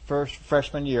first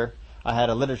freshman year, I had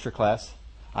a literature class.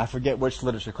 I forget which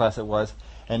literature class it was.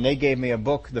 And they gave me a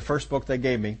book, the first book they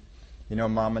gave me. You know,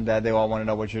 Mom and Dad, they all want to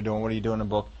know what you're doing. What are you doing in the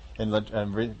book?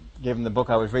 And gave them the book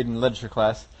I was reading in literature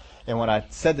class. And when I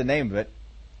said the name of it,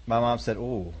 my mom said,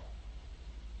 "Oh,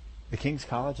 the King's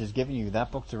College is giving you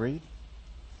that book to read?"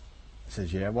 I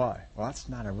said, "Yeah, why?" "Well, that's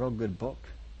not a real good book.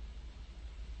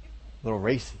 A little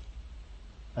racy."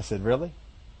 I said, "Really?"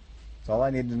 That's all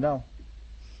I needed to know.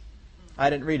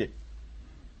 I didn't read it.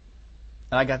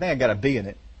 And I think I got a B in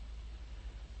it.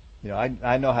 You know,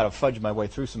 I know how to fudge my way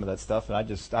through some of that stuff, and I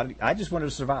just wanted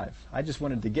to survive. I just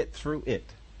wanted to get through it.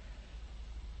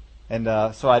 And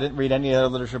so I didn't read any other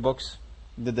literature books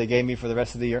that they gave me for the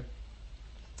rest of the year.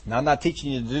 Now, I'm not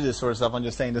teaching you to do this sort of stuff. I'm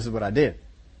just saying this is what I did.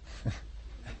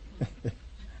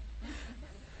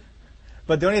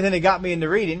 But the only thing that got me into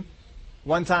reading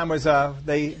one time was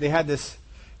they had this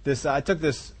I took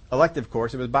this elective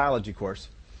course. It was a biology course.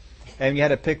 And you had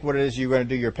to pick what it is you were going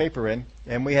to do your paper in.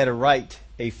 And we had to write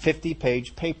a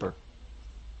 50-page paper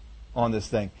on this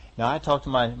thing. Now, I talked to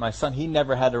my son. He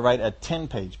never had to write a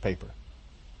 10-page paper.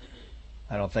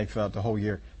 I don't think throughout the whole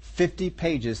year. 50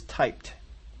 pages typed.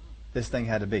 This thing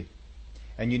had to be.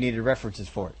 And you needed references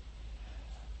for it.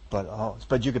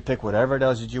 But you could pick whatever it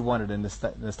was that you wanted in this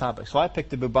topic. So I picked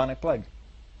the bubonic plague.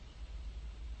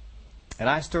 And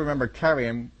I still remember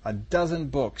carrying a dozen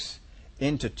books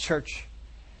into church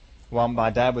while my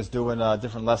dad was doing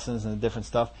different lessons and different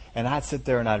stuff. And I'd sit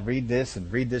there and I'd read this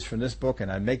from this book,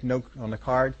 and I'd make note on the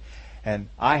card. And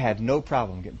I had no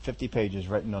problem getting 50 pages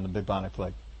written on the bubonic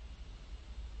plague.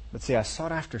 But see, I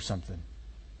sought after something.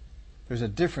 There's a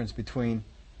difference between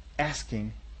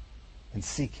asking and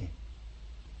seeking.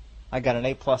 I got an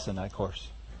A+ in that course.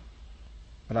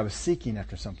 But I was seeking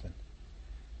after something.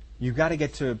 You've got to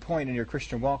get to a point in your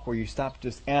Christian walk where you stop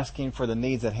just asking for the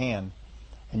needs at hand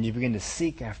and you begin to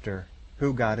seek after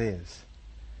who God is,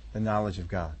 the knowledge of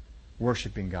God,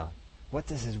 worshiping God. What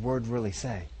does His Word really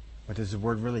say? What does His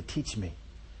Word really teach me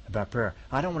about prayer?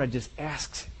 I don't want to just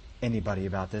ask anybody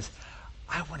about this.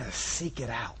 I want to seek it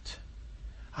out.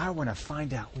 I want to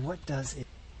find out, what does it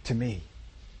to me?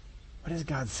 What is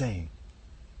God saying?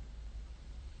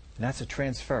 And that's a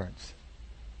transference.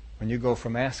 When you go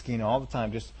from asking all the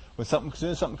time, just as soon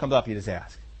as something comes up, you just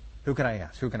ask. Who can I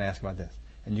ask? Who can I ask about this?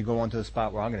 And you go on to a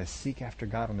spot where I'm going to seek after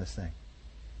God on this thing.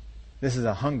 This is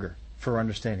a hunger for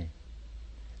understanding.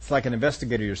 It's like an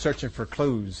investigator. You're searching for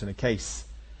clues in a case.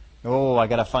 Oh, I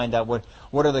got to find out what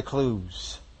are the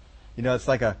clues. You know, it's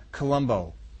like a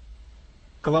Columbo.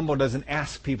 Columbo doesn't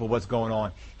ask people what's going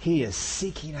on. He is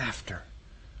seeking after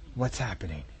what's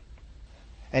happening.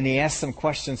 And he asks some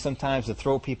questions sometimes to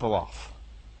throw people off.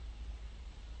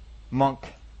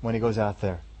 Monk, when he goes out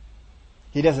there,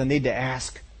 he doesn't need to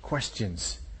ask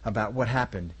questions about what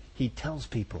happened. He tells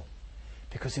people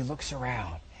because he looks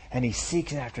around and he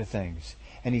seeks after things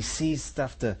and he sees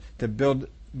stuff to build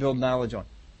knowledge on.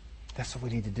 That's what we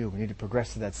need to do. We need to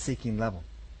progress to that seeking level.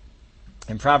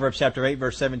 In Proverbs chapter 8,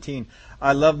 verse 17,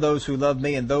 I love those who love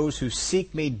me, and those who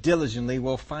seek me diligently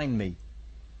will find me.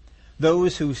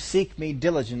 Those who seek me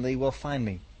diligently will find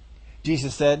me.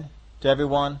 Jesus said to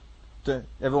everyone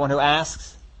who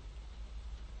asks,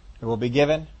 it will be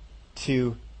given.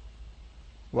 To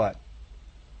what?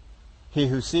 He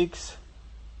who seeks,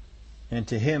 and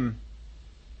to him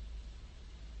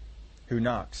who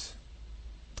knocks.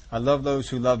 I love those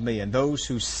who love me, and those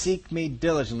who seek me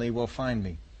diligently will find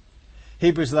me.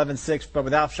 Hebrews 11:6, but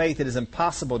without faith it is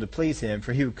impossible to please him,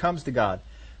 for he who comes to God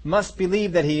must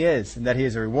believe that he is, and that he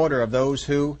is a rewarder of those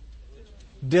who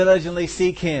diligently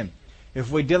seek him. If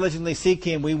we diligently seek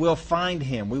him, we will find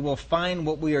him. We will find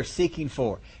what we are seeking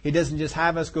for. He doesn't just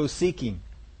have us go seeking.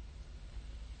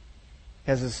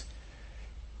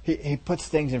 He puts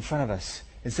things in front of us.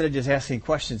 Instead of just asking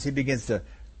questions, he begins to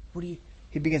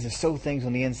sow things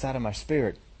on the inside of my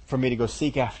spirit for me to go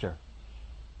seek after.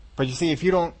 But you see, if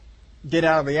you don't get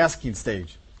out of the asking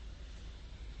stage,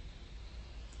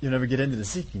 you'll never get into the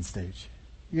seeking stage.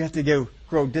 You have to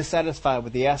grow dissatisfied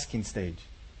with the asking stage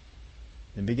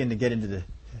and begin to get into the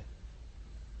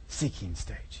seeking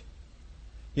stage.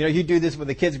 You know, you do this with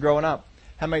the kids growing up.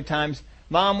 How many times,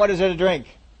 Mom, what is there to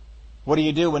drink? What do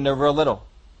you do when they're real little?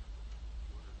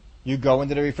 You go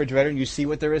into the refrigerator and you see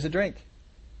what there is to drink.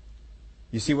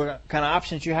 You see what kind of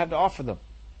options you have to offer them.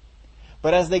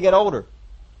 But as they get older,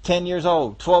 10 years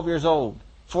old, 12 years old,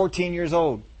 14 years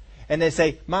old, and they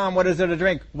say, Mom, what is there to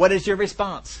drink? What is your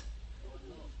response?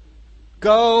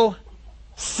 Go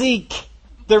seek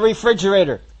the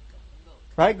refrigerator.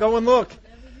 Right? Go and look.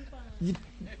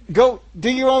 Go do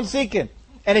your own seeking.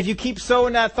 And if you keep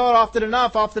sowing that thought often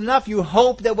enough, you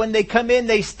hope that when they come in,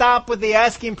 they stop with the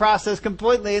asking process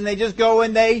completely and they just go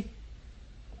and they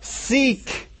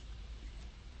seek.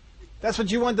 That's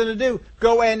what you want them to do.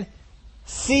 Go and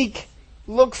seek.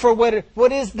 Look for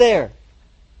what is there.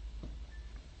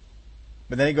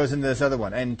 But then he goes into this other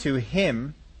one. And to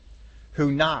him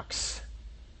who knocks.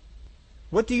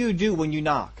 What do you do when you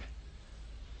knock?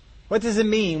 What does it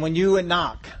mean when you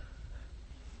knock?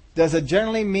 Does it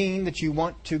generally mean that you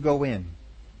want to go in?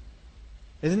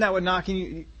 Isn't that what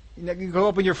knocking? You go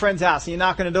up in your friend's house and you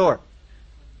knock on the door.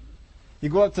 You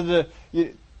go up to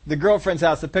the girlfriend's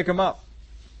house to pick them up.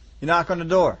 You knock on the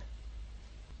door.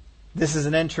 This is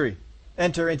an entry.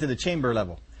 Enter into the chamber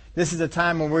level. This is a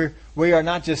time when we are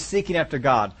not just seeking after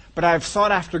God, but I have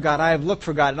sought after God. I have looked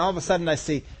for God, and all of a sudden I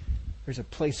see there's a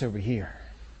place over here.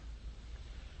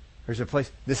 There's a place.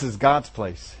 This is God's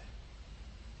place.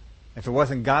 If it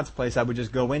wasn't God's place, I would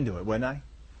just go into it, wouldn't I?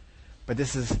 But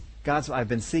this is God's. I've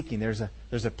been seeking. There's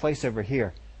a place over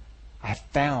here. I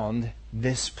found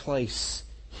this place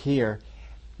here.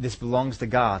 This belongs to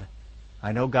God.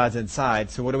 I know God's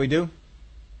inside. So what do?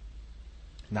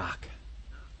 Knock.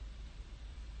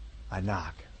 I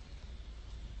knock.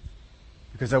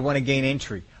 Because I want to gain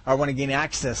entry. I want to gain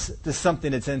access to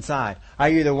something that's inside. I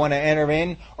either want to enter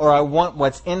in or I want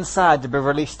what's inside to be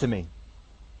released to me.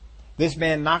 This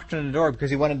man knocked on the door because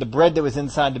he wanted the bread that was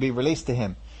inside to be released to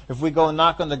him. If we go and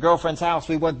knock on the girlfriend's house,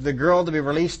 we want the girl to be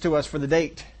released to us for the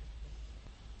date.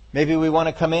 Maybe we want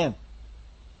to come in.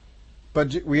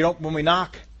 But we don't. When we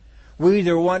knock, we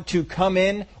either want to come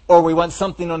in or we want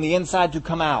something on the inside to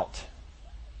come out.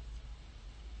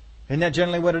 Isn't that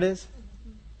generally what it is?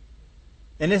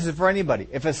 And this is for anybody.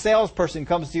 If a salesperson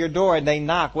comes to your door and they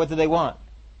knock, what do they want?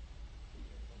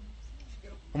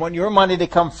 I want your money to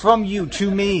come from you to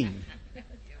me.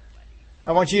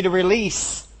 I want you to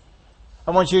release.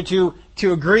 I want you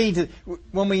to agree to.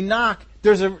 When we knock,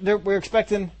 we're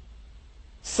expecting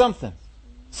something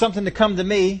to come to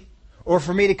me, or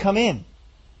for me to come in.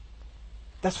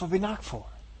 That's what we knock for.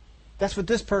 That's what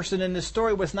this person in this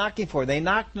story was knocking for. They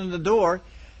knocked on the door,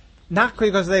 not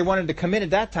because they wanted to come in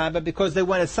at that time, but because they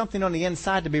wanted something on the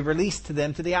inside to be released to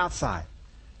them to the outside.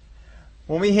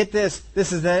 When we hit this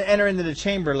is the enter into the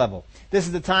chamber level. This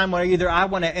is the time where either I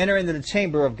want to enter into the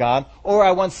chamber of God, or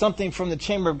I want something from the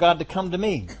chamber of God to come to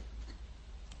me.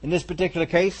 In this particular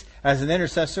case, as an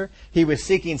intercessor, he was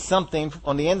seeking something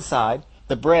on the inside,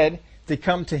 the bread, to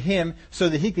come to him so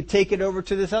that he could take it over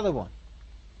to this other one.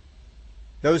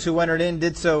 Those who entered in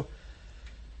did so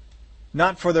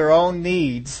not for their own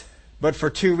needs, but for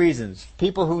two reasons.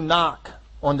 People who knock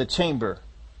on the chamber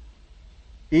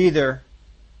either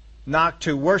knock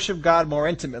to worship God more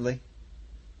intimately.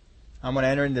 I'm going to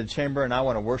enter into the chamber and I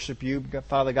want to worship you,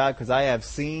 Father God, because I have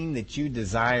seen that you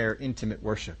desire intimate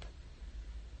worship.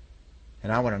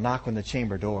 And I want to knock on the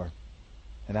chamber door.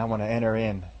 And I want to enter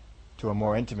in to a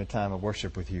more intimate time of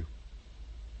worship with you.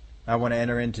 I want to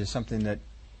enter into something that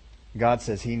God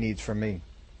says He needs from me.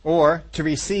 Or to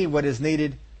receive what is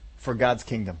needed for God's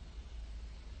kingdom.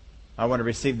 I want to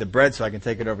receive the bread so I can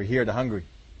take it over here to hungry,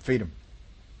 feed them.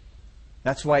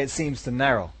 That's why it seems to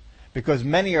narrow. Because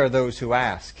many are those who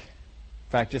ask.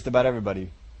 In fact, just about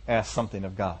everybody asks something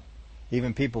of God.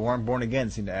 Even people who aren't born again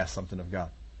seem to ask something of God.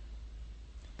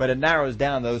 But it narrows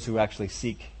down those who actually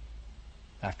seek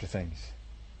after things.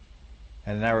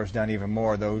 And it narrows down even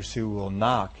more those who will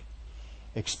knock,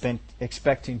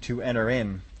 expecting to enter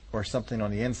in, or something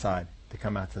on the inside to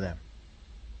come out to them.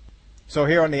 So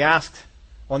here on the ask,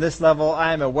 on this level,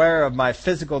 I am aware of my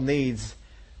physical needs,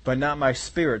 but not my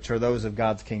spirits or those of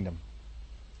God's kingdom.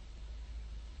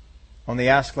 On the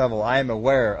ask level, I am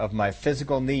aware of my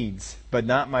physical needs, but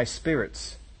not my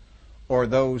spirits or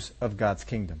those of God's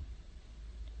kingdom.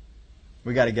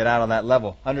 We got to get out on that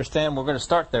level. Understand, we're going to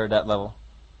start there at that level,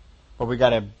 but we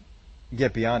got to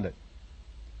get beyond it.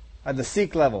 At the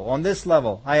seek level, on this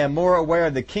level, I am more aware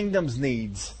of the kingdom's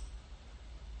needs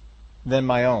than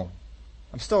my own.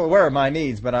 I'm still aware of my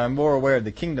needs, but I'm more aware of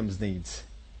the kingdom's needs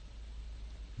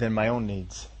than my own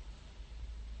needs.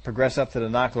 Progress up to the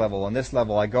knock level. On this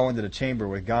level, I go into the chamber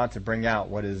with God to bring out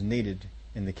what is needed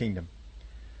in the kingdom.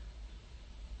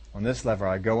 On this level,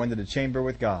 I go into the chamber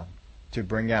with God to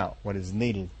bring out what is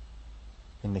needed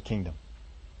in the kingdom.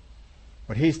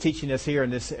 What He's teaching us here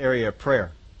in this area of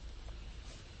prayer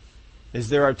is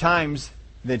there are times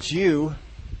that you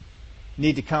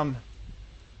need to come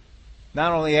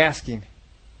not only asking,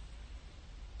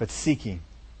 but seeking.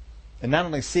 And not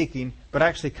only seeking, but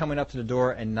actually coming up to the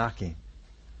door and knocking.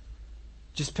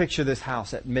 Just picture this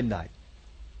house at midnight.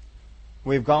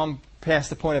 We've gone past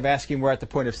the point of asking, we're at the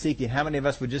point of seeking. How many of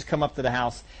us would just come up to the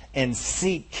house and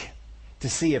seek to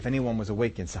see if anyone was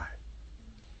awake inside?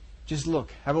 Just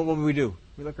look. How about what we do?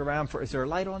 We look around for, is there a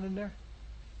light on in there?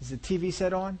 Is the TV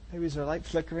set on? Maybe is there a light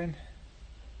flickering?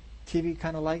 TV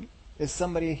kind of light? Is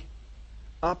somebody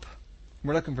up?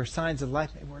 We're looking for signs of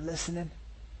life. Maybe we're listening.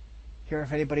 Hear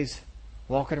if anybody's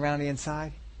walking around the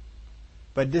inside.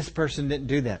 But this person didn't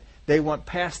do that. They went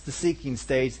past the seeking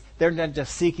stage. They're not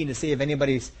just seeking to see if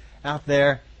anybody's out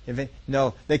there.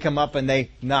 No, they come up and they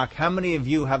knock. How many of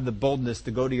you have the boldness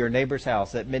to go to your neighbor's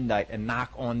house at midnight and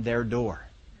knock on their door?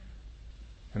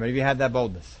 How many of you have that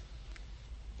boldness?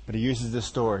 But he uses this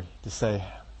story to say,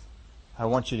 I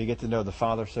want you to get to know the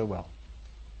Father so well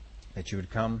that you would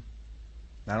come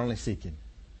not only seeking,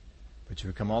 but you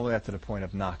would come all the way up to the point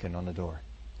of knocking on the door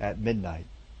at midnight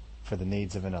for the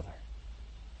needs of another.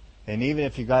 And even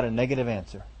if you got a negative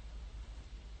answer,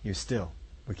 you still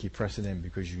would keep pressing in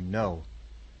because you know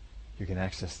you can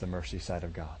access the mercy side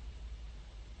of God,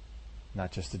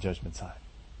 not just the judgment side.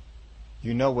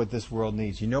 You know what this world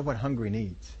needs. You know what hungry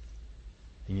needs.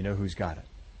 And you know who's got it.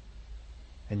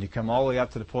 And you come all the way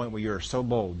up to the point where you're so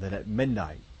bold that at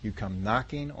midnight you come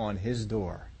knocking on His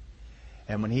door.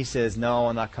 And when He says, no,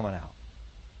 I'm not coming out,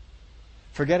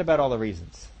 forget about all the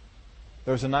reasons.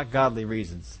 Those are not godly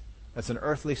reasons. That's an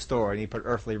earthly story, and He put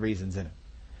earthly reasons in it.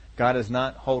 God is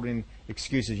not holding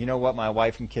excuses. You know what? My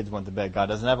wife and kids went to bed. God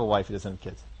doesn't have a wife. He doesn't have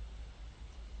kids.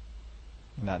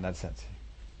 Not in that sense.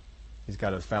 He's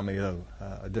got His family a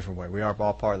different way. We are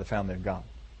all part of the family of God.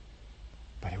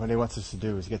 But what He wants us to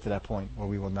do is get to that point where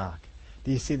we will knock.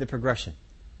 Do you see the progression?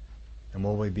 And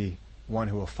will we be one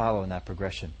who will follow in that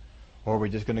progression? Or are we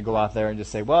just going to go out there and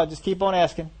just say, well, just keep on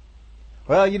asking.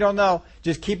 Well, you don't know.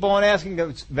 Just keep on asking.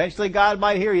 Eventually God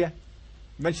might hear you.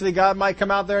 Eventually God might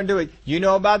come out there and do it. You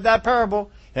know about that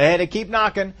parable. They had to keep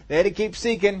knocking. They had to keep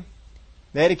seeking.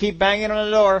 They had to keep banging on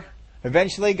the door.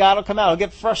 Eventually God will come out. He'll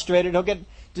get frustrated. He'll get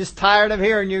just tired of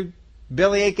hearing you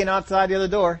belly aching outside the other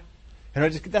door.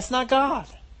 And that's not God.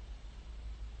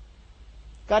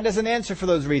 God doesn't answer for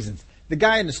those reasons. The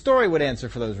guy in the story would answer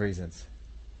for those reasons.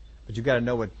 But you've got to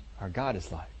know what our God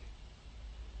is like.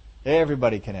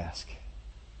 Everybody can ask.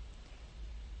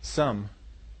 Some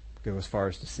go as far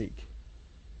as to seek.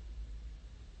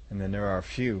 And then there are a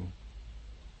few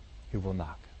who will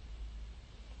knock.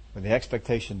 With the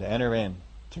expectation to enter in,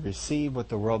 to receive what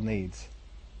the world needs.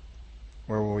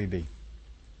 Where will we be?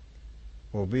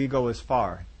 Will we go as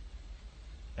far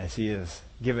as He has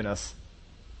given us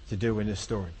to do in this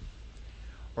story?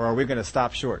 Or are we going to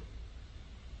stop short?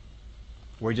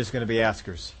 We're just going to be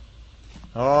askers.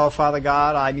 Oh, Father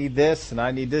God, I need this, and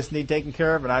I need this need taken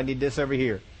care of, and I need this over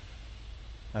here.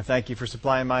 I thank You for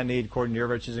supplying my need according to Your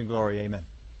riches and glory. Amen.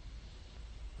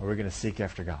 Or we're going to seek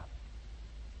after God.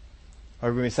 Are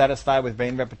we going to be satisfied with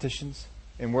vain repetitions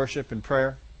in worship and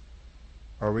prayer?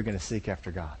 Or are we going to seek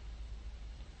after God?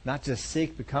 Not just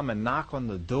seek, but come and knock on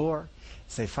the door.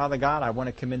 Say, Father God, I want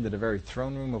to come into the very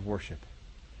throne room of worship.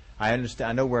 I understand.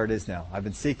 I know where it is now. I've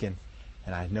been seeking,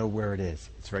 and I know where it is.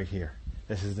 It's right here.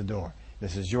 This is the door.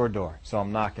 This is Your door. So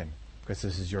I'm knocking because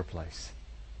this is Your place.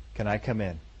 Can I come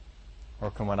in? Or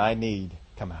can what I need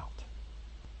come out?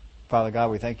 Father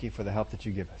God, we thank You for the help that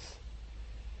You give us.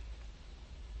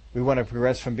 We want to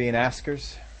progress from being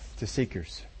askers to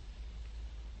seekers,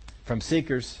 from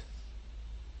seekers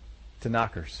to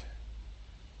knockers,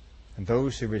 and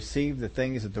those who receive the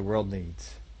things that the world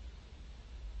needs.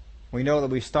 We know that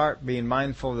we start being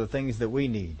mindful of the things that we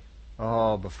need.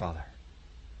 Oh, but Father,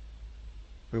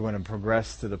 we want to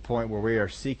progress to the point where we are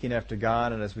seeking after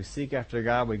God, and as we seek after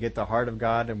God, we get the heart of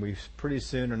God, and we pretty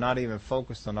soon are not even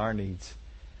focused on our needs.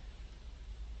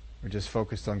 We're just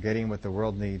focused on getting what the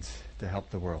world needs to help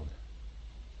the world.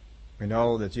 We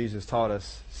know that Jesus taught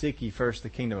us, seek ye first the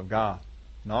kingdom of God,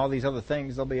 and all these other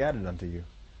things, they'll be added unto you.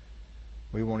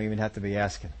 We won't even have to be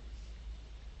asking.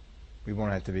 We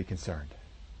won't have to be concerned.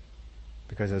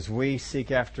 Because as we seek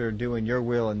after doing your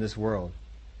will in this world,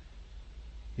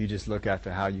 you just look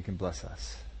after how you can bless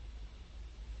us.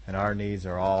 And our needs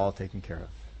are all taken care of.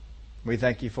 We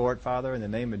thank you for it, Father. In the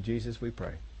name of Jesus we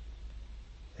pray.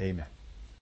 Amen.